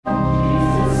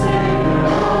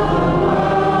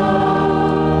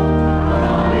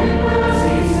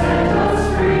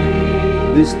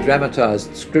This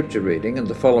dramatised scripture reading and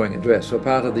the following address were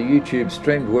part of the YouTube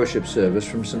streamed worship service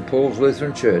from St Paul's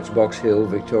Lutheran Church, Box Hill,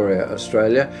 Victoria,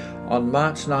 Australia on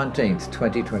March 19th,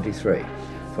 2023.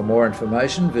 For more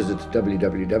information, visit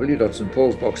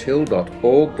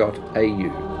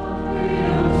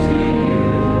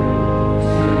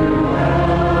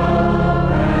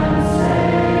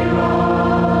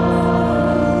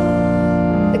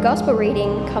The Gospel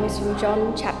reading comes from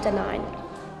John chapter 9.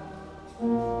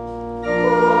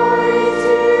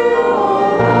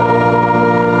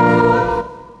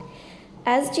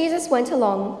 As Jesus went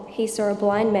along, he saw a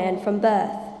blind man from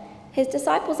birth. His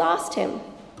disciples asked him,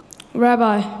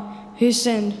 Rabbi, who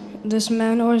sinned, this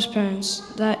man or his parents,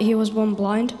 that he was born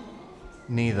blind?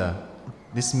 Neither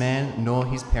this man nor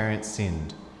his parents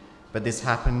sinned, but this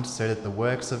happened so that the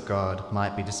works of God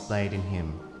might be displayed in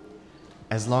him.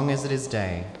 As long as it is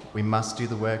day, we must do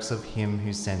the works of him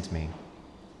who sent me.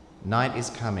 Night is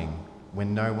coming,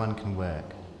 when no one can work.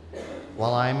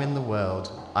 While I am in the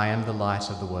world, I am the light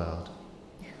of the world.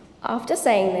 After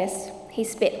saying this, he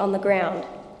spit on the ground.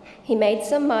 He made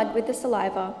some mud with the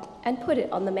saliva and put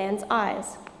it on the man's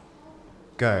eyes.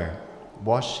 Go,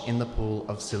 wash in the pool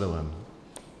of Siloam.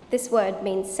 This word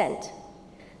means sent.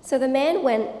 So the man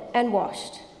went and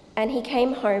washed, and he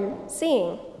came home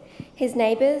seeing. His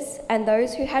neighbours and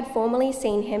those who had formerly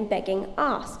seen him begging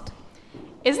asked,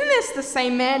 Isn't this the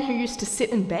same man who used to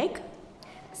sit and beg?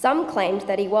 Some claimed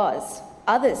that he was.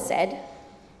 Others said,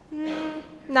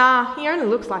 Nah, he only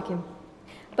looks like him.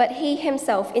 But he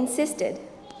himself insisted.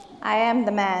 I am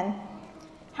the man.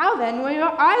 How then were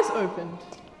your eyes opened?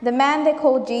 The man they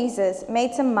called Jesus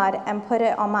made some mud and put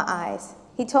it on my eyes.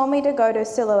 He told me to go to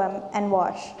Siloam and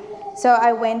wash. So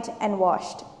I went and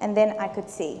washed, and then I could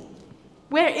see.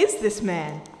 Where is this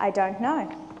man? I don't know.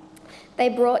 They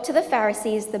brought to the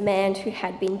Pharisees the man who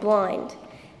had been blind.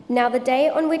 Now the day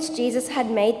on which Jesus had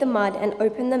made the mud and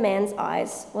opened the man's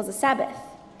eyes was a Sabbath.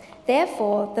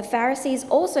 Therefore the Pharisees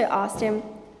also asked him,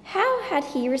 how had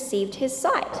he received his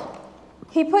sight?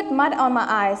 He put mud on my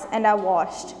eyes, and I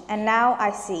washed, and now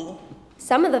I see.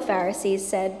 Some of the Pharisees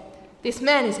said, This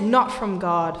man is not from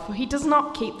God, for he does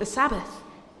not keep the Sabbath.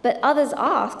 But others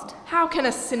asked, How can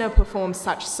a sinner perform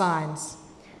such signs?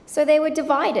 So they were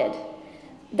divided.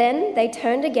 Then they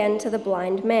turned again to the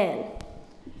blind man.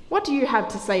 What do you have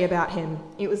to say about him?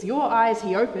 It was your eyes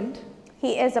he opened.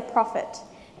 He is a prophet.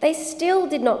 They still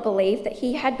did not believe that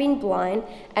he had been blind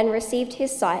and received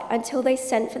his sight until they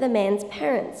sent for the man's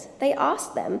parents. They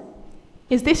asked them,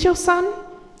 Is this your son?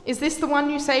 Is this the one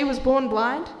you say was born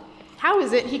blind? How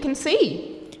is it he can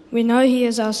see? We know he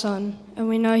is our son, and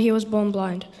we know he was born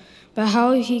blind. But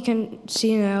how he can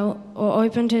see now, or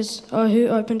who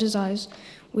opened his eyes,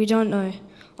 we don't know.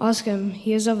 Ask him,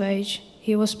 he is of age,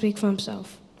 he will speak for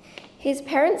himself. His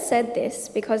parents said this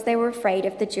because they were afraid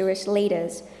of the Jewish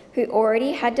leaders, who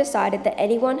already had decided that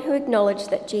anyone who acknowledged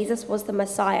that Jesus was the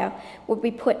Messiah would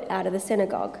be put out of the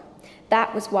synagogue.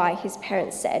 That was why his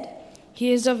parents said,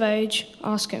 He is of age,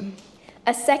 ask him.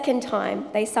 A second time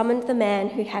they summoned the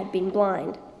man who had been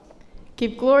blind.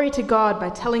 Give glory to God by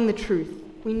telling the truth.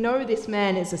 We know this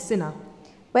man is a sinner.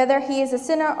 Whether he is a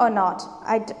sinner or not,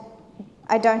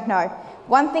 I don't know.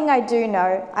 One thing I do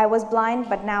know, I was blind,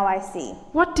 but now I see.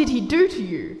 What did he do to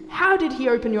you? How did he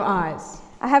open your eyes?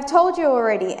 I have told you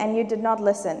already, and you did not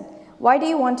listen. Why do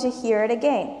you want to hear it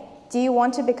again? Do you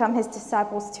want to become his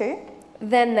disciples too?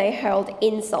 Then they hurled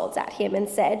insults at him and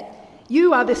said,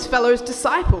 You are this fellow's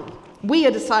disciple. We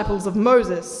are disciples of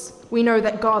Moses. We know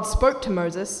that God spoke to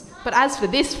Moses, but as for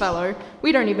this fellow,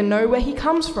 we don't even know where he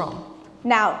comes from.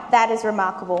 Now, that is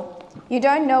remarkable. You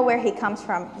don't know where he comes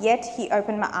from, yet he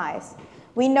opened my eyes.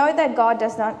 We know that God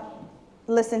does not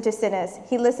listen to sinners.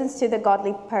 He listens to the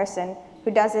godly person who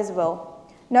does his will.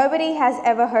 Nobody has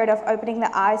ever heard of opening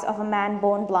the eyes of a man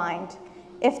born blind.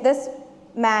 If this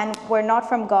man were not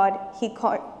from God, he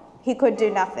could do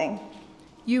nothing.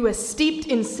 You were steeped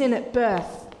in sin at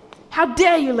birth. How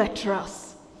dare you lecture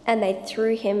us? And they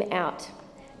threw him out.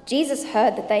 Jesus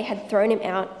heard that they had thrown him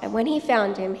out, and when he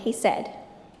found him, he said,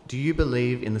 Do you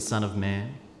believe in the Son of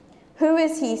Man? Who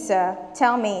is he, sir?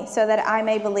 Tell me, so that I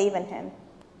may believe in him.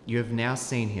 You have now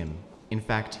seen him. In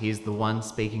fact, he is the one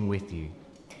speaking with you.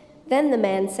 Then the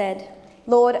man said,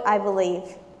 Lord, I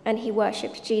believe. And he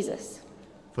worshipped Jesus.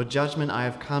 For judgment I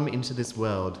have come into this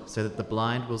world, so that the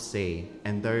blind will see,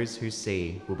 and those who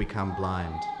see will become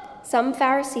blind. Some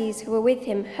Pharisees who were with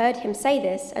him heard him say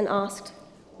this and asked,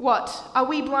 What, are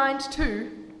we blind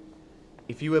too?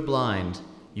 If you were blind,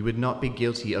 you would not be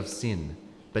guilty of sin,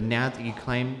 but now that you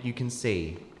claim you can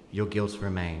see, your guilt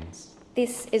remains.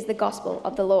 This is the gospel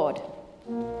of the Lord.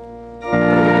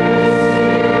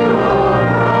 Praise you, O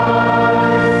Lord.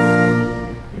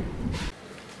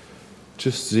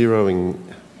 just zeroing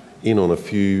in on a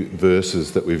few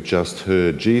verses that we've just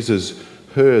heard. Jesus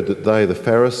heard that they, the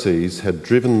Pharisees, had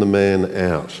driven the man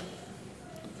out.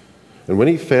 And when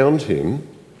he found him,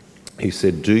 he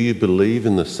said, "Do you believe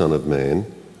in the Son of Man?"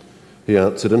 He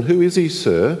answered, "And who is he,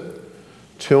 sir?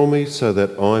 Tell me so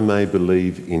that I may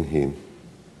believe in him."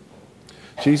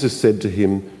 Jesus said to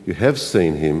him, "You have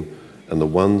seen him, and the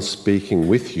one speaking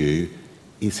with you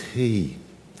is he."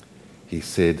 He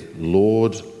said,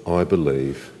 "Lord, I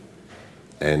believe,"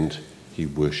 and he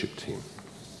worshipped him.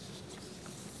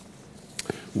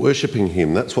 Worshipping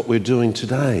him, that's what we're doing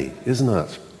today, isn't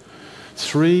it?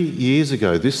 3 years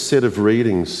ago, this set of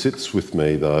readings sits with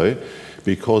me, though,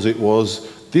 because it was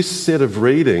this set of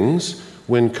readings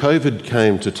when COVID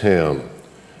came to town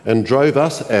and drove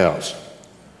us out.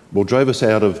 Well, drove us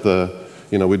out of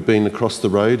we'd been across the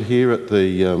road here at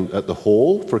the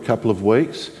hall for a couple of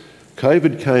weeks.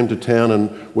 COVID came to town, and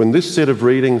when this set of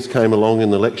readings came along in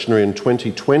the lectionary in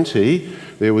 2020,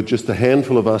 there were just a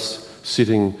handful of us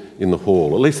sitting in the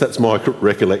hall. At least that's my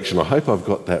recollection. I hope I've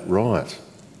got that right.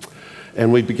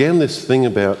 And we began this thing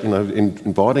about,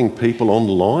 inviting people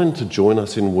online to join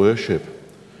us in worship.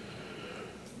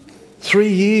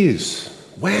 3 years.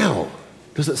 Wow.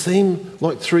 Does it seem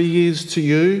like 3 years to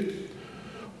you?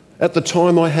 At the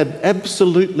time, I had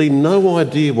absolutely no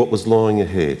idea what was lying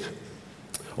ahead.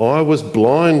 I was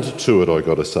blind to it, I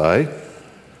got to say.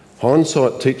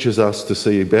 Hindsight teaches us to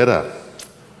see better.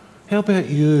 How about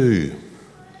you?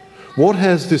 What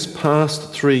has this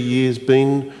past 3 years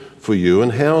been for you,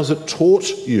 and how has it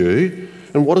taught you,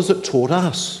 and what has it taught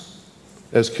us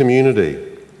as community?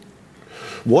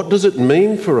 What does it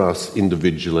mean for us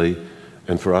individually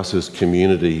and for us as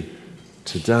community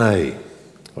today?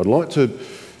 I'd like to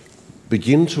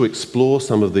begin to explore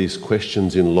some of these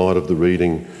questions in light of the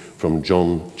reading from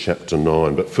John chapter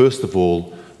 9. But first of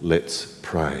all, let's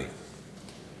pray.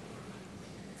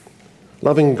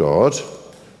 Loving God,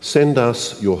 send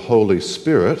us your Holy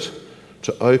Spirit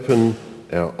to open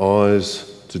our eyes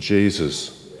to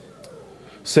Jesus.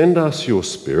 Send us your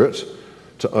Spirit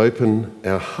to open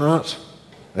our hearts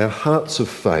of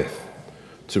faith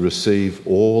to receive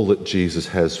all that Jesus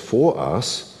has for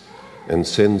us and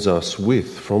sends us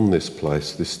with from this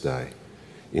place this day.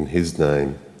 In his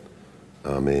name,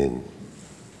 amen.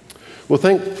 Well,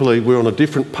 thankfully, we're on a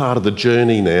different part of the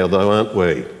journey now, though, aren't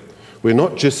we? We're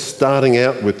not just starting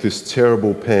out with this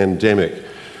terrible pandemic.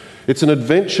 It's an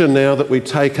adventure now that we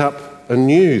take up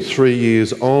anew 3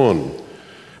 years on.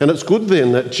 And it's good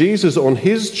then that Jesus on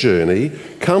his journey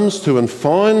comes to and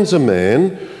finds a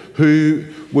man who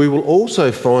we will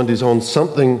also find is on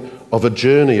something of a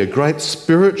journey, a great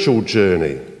spiritual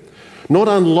journey. Not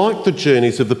unlike the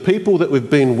journeys of the people that we've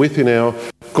been with in our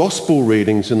gospel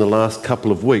readings in the last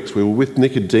couple of weeks. We were with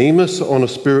Nicodemus on a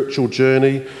spiritual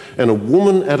journey and a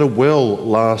woman at a well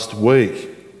last week.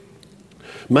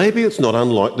 Maybe it's not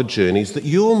unlike the journeys that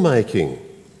you're making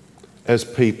as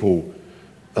people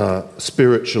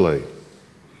spiritually.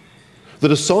 The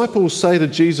disciples say to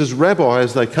Jesus, "Rabbi,"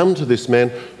 as they come to this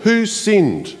man, "who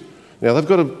sinned?" Now, they've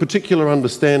got a particular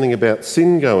understanding about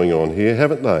sin going on here,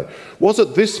 haven't they? Was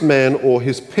it this man or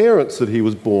his parents that he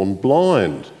was born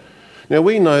blind? Now,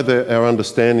 we know that our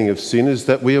understanding of sin is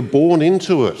that we are born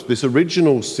into it, this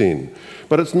original sin.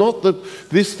 But it's not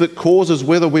this that causes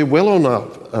whether we're well or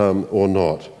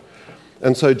not.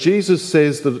 And so Jesus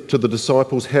says to the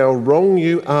disciples, "How wrong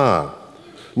you are.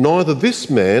 Neither this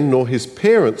man nor his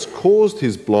parents caused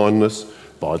his blindness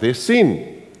by their sin.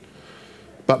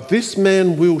 But this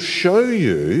man will show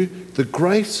you the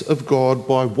grace of God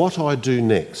by what I do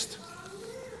next."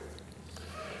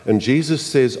 And Jesus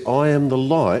says, "I am the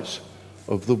light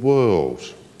of the world."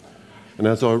 And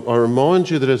as I remind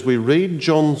you that as we read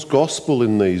John's Gospel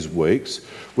in these weeks,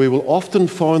 we will often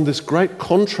find this great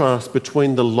contrast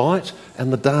between the light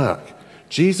and the dark.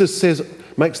 Jesus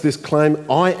makes this claim,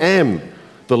 "I am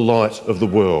the light of the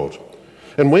world."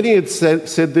 And when he had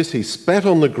said this, he spat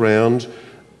on the ground,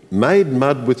 made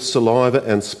mud with saliva,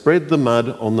 and spread the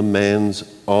mud on the man's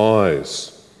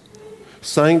eyes,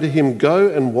 saying to him, "Go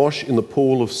and wash in the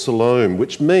pool of Siloam,"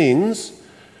 which means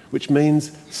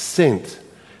sent.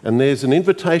 And there's an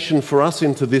invitation for us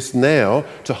into this now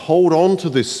to hold on to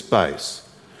this space.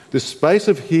 This space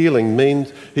of healing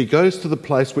means he goes to the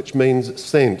place which means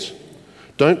sent.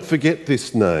 Don't forget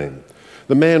this name.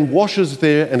 The man washes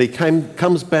there and he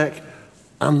comes back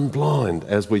unblind,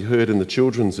 as we heard in the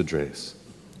children's address.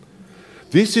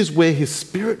 This is where his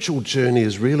spiritual journey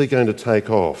is really going to take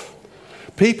off.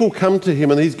 People come to him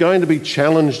and he's going to be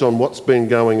challenged on what's been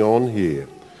going on here.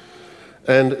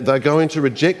 And they're going to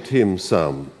reject him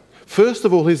some. First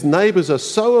of all, his neighbours are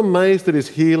so amazed at his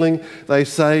healing, they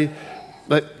say,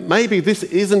 that maybe this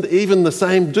isn't even the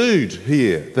same dude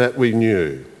here that we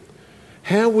knew.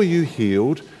 How were you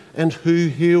healed and who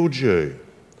healed you?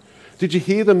 Did you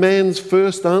hear the man's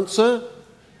first answer?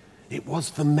 It was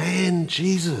the man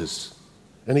Jesus.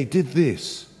 And he did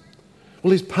this.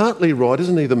 Well, he's partly right,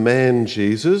 isn't he, the man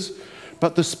Jesus?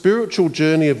 But the spiritual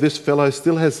journey of this fellow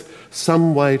still has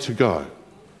some way to go.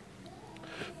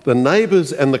 The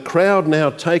neighbours and the crowd now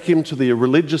take him to the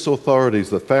religious authorities,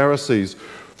 the Pharisees,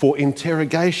 for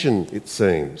interrogation, it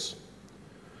seems.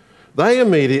 They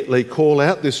immediately call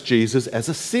out this Jesus as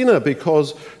a sinner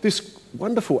because this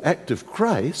wonderful act of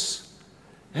grace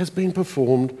has been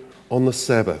performed on the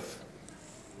Sabbath.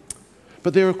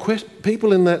 But there are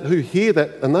people in that who hear that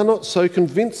and they're not so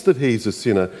convinced that he's a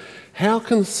sinner. How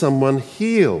can someone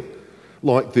heal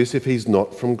like this if he's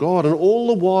not from God? And all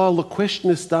the while the question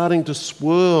is starting to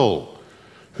swirl.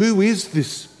 Who is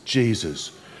this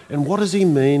Jesus? And what does he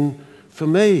mean for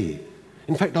me?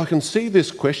 In fact, I can see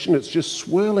this question. It's just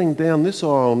swirling down this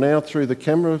aisle now through the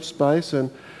camera space and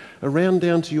around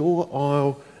down to your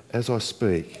aisle as I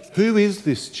speak. Who is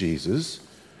this Jesus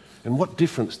and what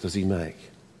difference does he make?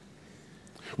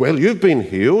 Well, you've been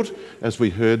healed, as we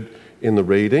heard in the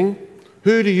reading.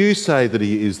 Who do you say that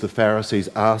he is? The Pharisees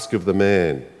ask of the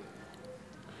man.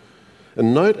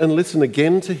 And note and listen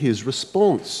again to his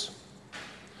response.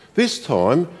 This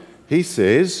time he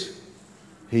says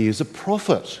he is a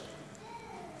prophet.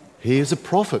 He is a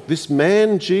prophet. This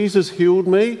man, Jesus, healed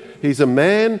me. He's a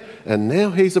man and now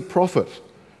he's a prophet.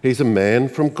 He's a man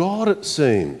from God, it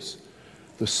seems.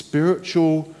 The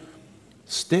spiritual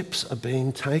steps are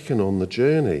being taken on the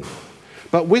journey.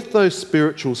 But with those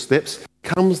spiritual steps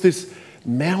comes this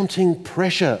mounting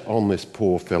pressure on this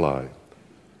poor fellow.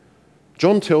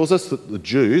 John tells us that the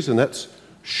Jews, and that's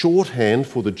shorthand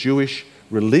for the Jewish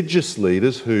religious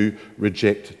leaders who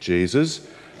reject Jesus,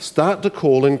 start to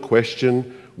call in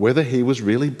question whether he was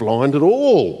really blind at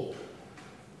all.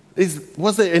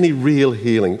 Was there any real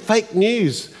healing? Fake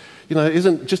news,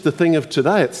 isn't just a thing of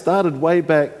today. It started way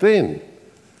back then.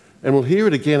 And we'll hear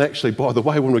it again, actually, by the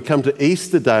way, when we come to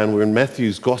Easter Day and we're in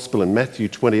Matthew's Gospel in Matthew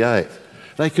 28.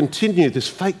 They continue this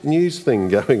fake news thing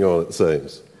going on, it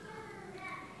seems.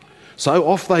 So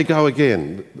off they go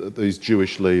again, these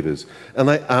Jewish leaders, and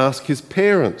they ask his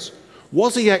parents,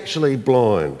 was he actually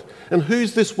blind? And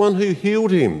who's this one who healed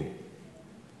him?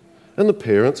 And the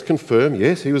parents confirm,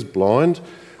 yes, he was blind,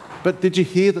 but did you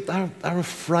hear that they're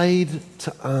afraid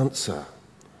to answer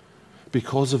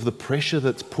because of the pressure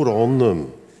that's put on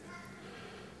them?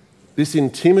 This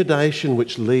intimidation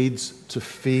which leads to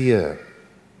fear.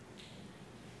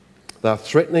 They're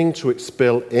threatening to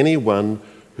expel anyone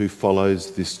who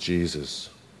follows this Jesus.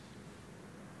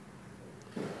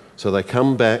 So they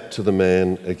come back to the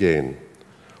man again.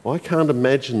 I can't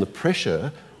imagine the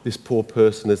pressure this poor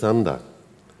person is under.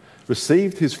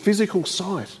 Received his physical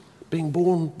sight, being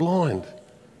born blind,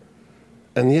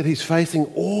 and yet he's facing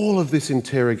all of this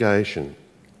interrogation.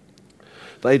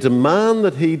 They demand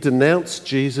that he denounce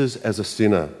Jesus as a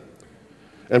sinner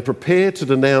and prepare to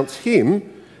denounce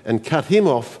him and cut him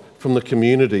off from the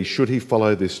community should he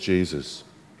follow this Jesus.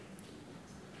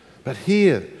 But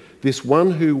here, this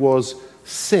one who was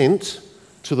sent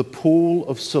to the pool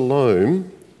of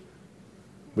Siloam,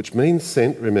 which means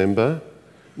sent, remember,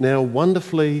 now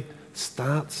wonderfully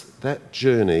starts that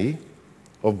journey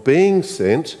of being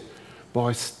sent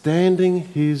by standing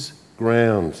his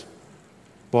ground,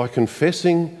 by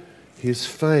confessing his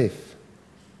faith.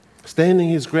 Standing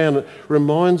his ground. It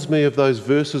reminds me of those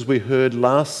verses we heard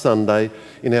last Sunday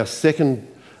in our second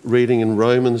reading in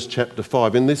Romans chapter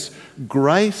 5. In this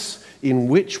grace in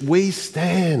which we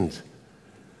stand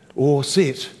or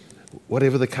sit,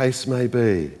 whatever the case may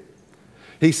be.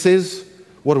 He says,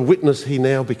 what a witness he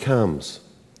now becomes.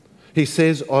 He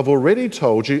says, I've already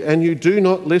told you and you do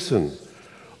not listen.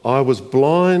 I was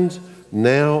blind,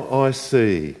 now I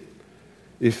see.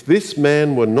 If this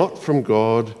man were not from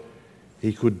God,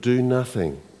 he could do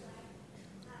nothing.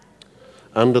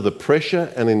 Under the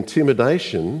pressure and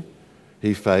intimidation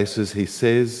he faces, he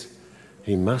says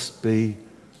he must be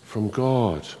from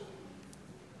God.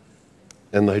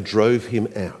 And they drove him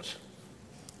out.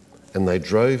 And they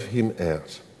drove him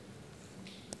out.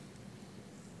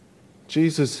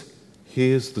 Jesus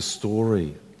hears the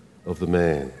story of the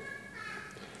man.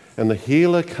 And the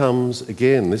healer comes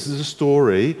again. This is a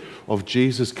story of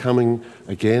Jesus coming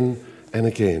again and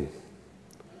again.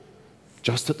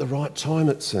 Just at the right time,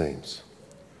 it seems.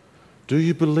 Do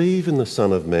you believe in the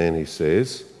Son of Man, he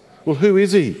says. Well, who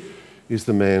is he? Is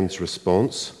the man's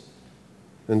response.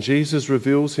 And Jesus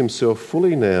reveals himself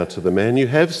fully now to the man. You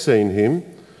have seen him,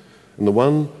 and the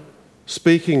one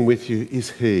speaking with you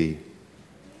is he.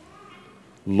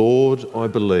 Lord, I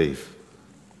believe.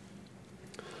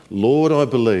 Lord, I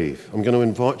believe. I'm going to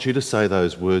invite you to say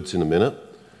those words in a minute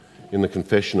in the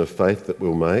confession of faith that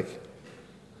we'll make.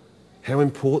 How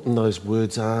important those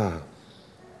words are.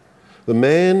 The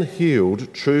man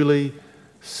healed truly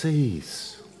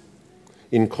sees,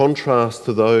 in contrast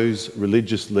to those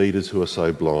religious leaders who are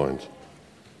so blind.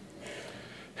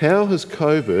 How has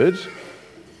COVID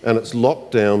and its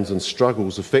lockdowns and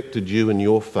struggles affected you and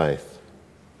your faith?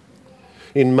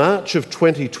 In March of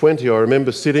 2020, I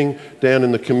remember sitting down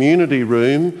in the community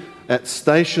room at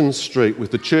Station Street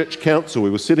with the church council. We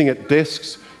were sitting at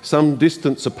desks some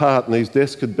distance apart, and these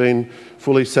desks had been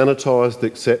fully sanitised,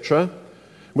 etc.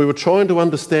 We were trying to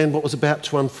understand what was about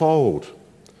to unfold.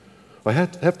 I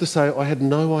have to say, I had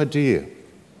no idea.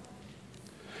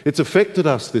 It's affected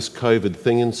us, this COVID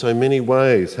thing, in so many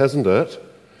ways, hasn't it?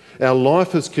 Our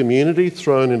life as community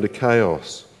thrown into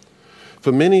chaos.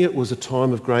 For many, it was a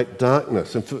time of great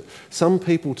darkness, and for some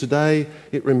people today,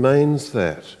 it remains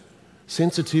that.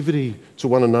 Sensitivity to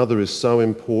one another is so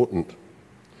important.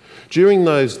 During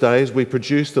those days, we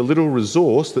produced a little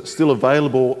resource that's still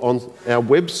available on our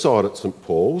website at St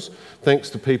Paul's, thanks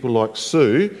to people like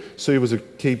Sue. Sue was a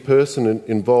key person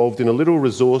involved in a little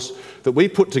resource that we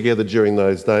put together during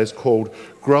those days called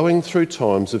Growing Through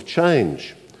Times of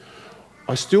Change.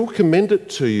 I still commend it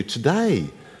to you today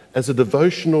as a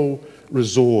devotional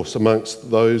resource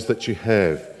amongst those that you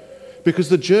have, because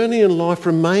the journey in life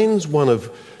remains one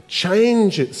of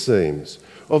change, it seems,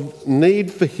 of need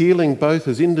for healing both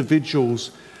as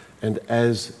individuals and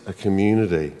as a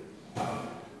community.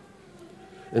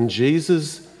 And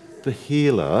Jesus, the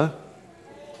healer,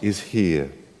 is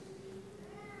here.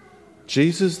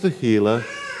 Jesus, the healer,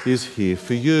 is here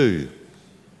for you,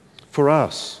 for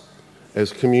us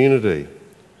as community.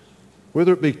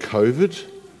 Whether it be COVID,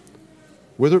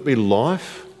 whether it be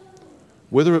life,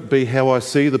 whether it be how I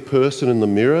see the person in the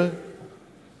mirror,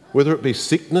 whether it be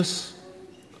sickness,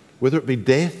 whether it be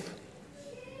death,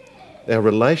 our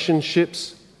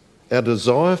relationships, our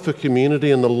desire for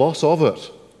community and the loss of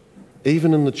it.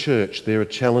 Even in the church, there are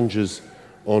challenges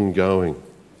ongoing.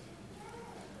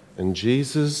 And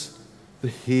Jesus, the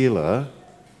healer,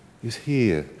 is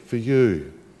here for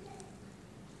you.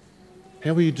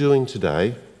 How are you doing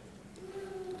today?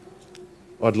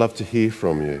 I'd love to hear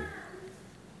from you.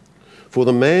 For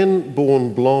the man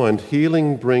born blind,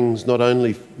 healing brings not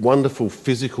only wonderful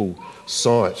physical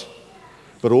sight,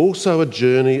 but also a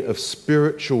journey of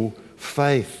spiritual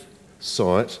faith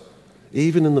sight,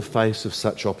 even in the face of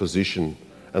such opposition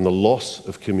and the loss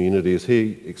of community as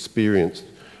he experienced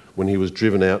when he was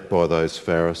driven out by those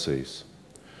Pharisees.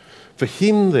 For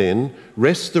him then,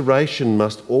 restoration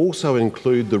must also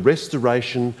include the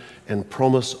restoration and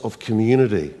promise of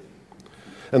community.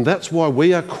 And that's why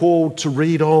we are called to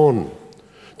read on.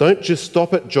 Don't just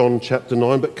stop at John chapter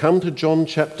 9, but come to John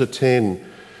chapter 10,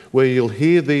 where you'll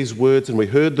hear these words, and we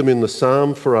heard them in the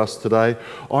psalm for us today.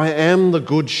 I am the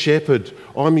good shepherd.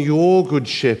 I'm your good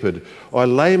shepherd. I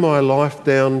lay my life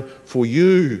down for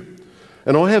you.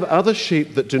 And I have other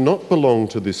sheep that do not belong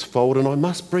to this fold, and I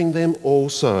must bring them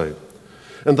also.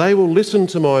 And they will listen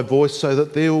to my voice, so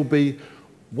that there will be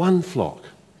one flock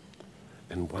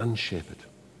and one shepherd.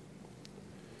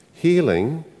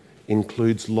 Healing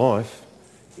includes life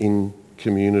in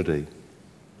community.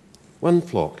 One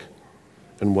flock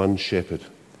and one shepherd.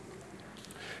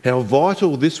 How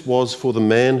vital this was for the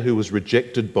man who was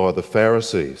rejected by the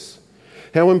Pharisees.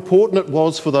 How important it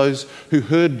was for those who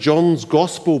heard John's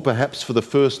Gospel perhaps for the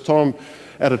first time.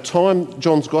 At a time,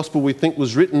 John's Gospel we think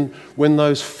was written when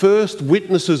those first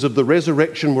witnesses of the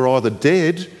resurrection were either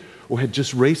dead or had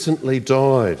just recently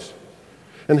died.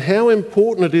 And how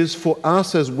important it is for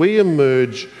us as we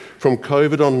emerge from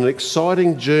COVID on an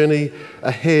exciting journey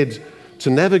ahead to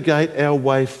navigate our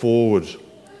way forward.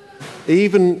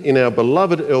 Even in our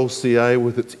beloved LCA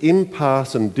with its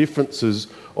impasse and differences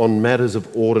on matters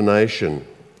of ordination.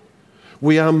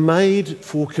 We are made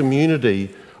for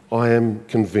community, I am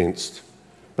convinced,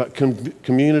 but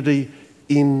community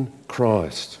in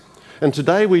Christ. And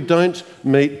today we don't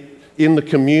meet in the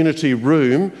community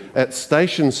room at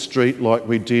Station Street like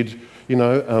we did,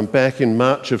 back in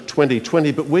March of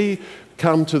 2020, but we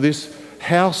come to this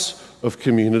house of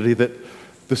community that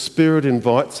the Spirit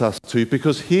invites us to,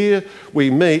 because here we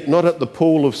meet not at the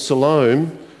pool of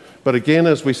Siloam, but again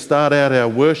as we start out our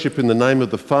worship in the name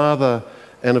of the Father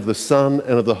and of the Son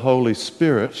and of the Holy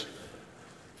Spirit,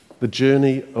 the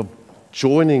journey of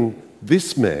joining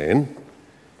this man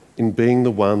in being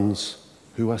the ones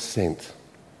who are sent.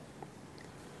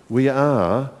 We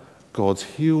are God's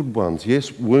healed ones,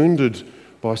 yes, wounded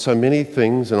by so many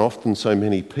things and often so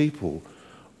many people,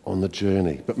 on the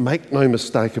journey. But make no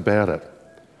mistake about it,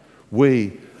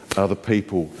 we are the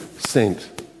people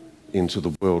sent into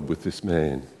the world with this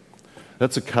man.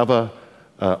 That's a cover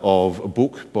of a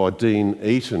book by Dean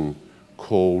Eaton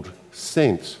called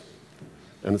Sent,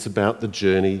 and it's about the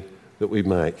journey that we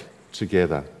make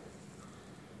together.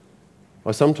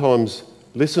 I sometimes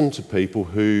listen to people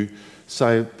who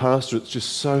say, Pastor, it's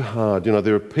just so hard. You know,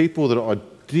 there are people that I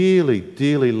dearly,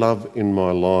 dearly love in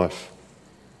my life,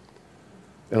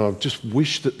 and I just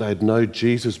wish that they'd know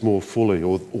Jesus more fully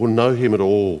or know him at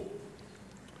all.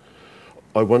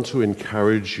 I want to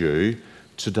encourage you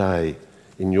today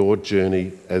in your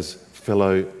journey as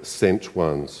fellow sent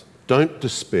ones. Don't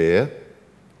despair.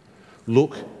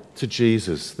 Look to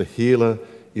Jesus. The healer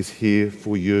is here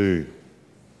for you.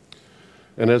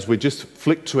 And as we just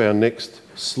flick to our next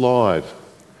slide,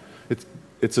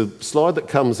 it's a slide that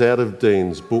comes out of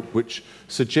Dean's book, which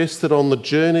suggests that on the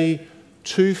journey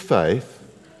to faith,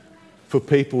 for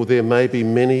people, there may be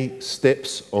many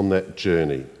steps on that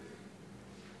journey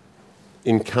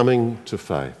in coming to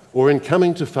faith. Or in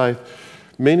coming to faith,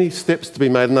 many steps to be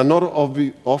made, and they're not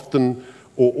often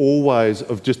or always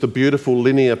of just a beautiful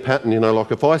linear pattern, you know,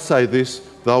 like if I say this,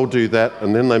 they'll do that,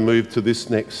 and then they move to this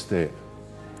next step.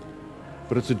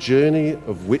 But it's a journey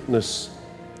of witness,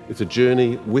 it's a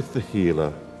journey with the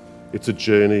healer, it's a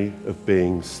journey of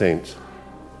being sent.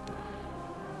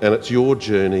 And it's your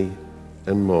journey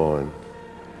and mine.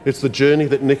 It's the journey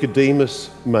that Nicodemus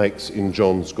makes in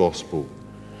John's Gospel.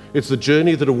 It's the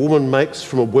journey that a woman makes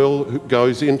from a well who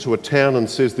goes into a town and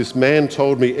says, this man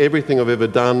told me everything I've ever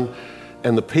done,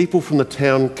 and the people from the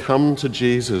town come to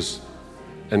Jesus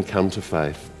and come to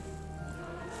faith.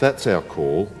 That's our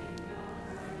call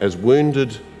as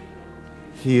wounded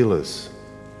healers,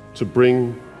 to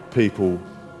bring people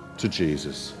to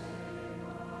Jesus.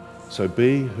 So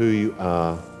be who you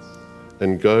are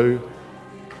and go,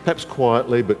 perhaps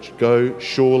quietly, but go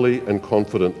surely and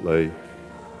confidently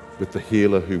with the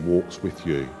healer who walks with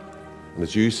you. And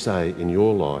as you say in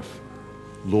your life,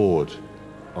 Lord,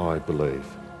 I believe.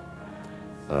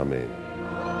 Amen.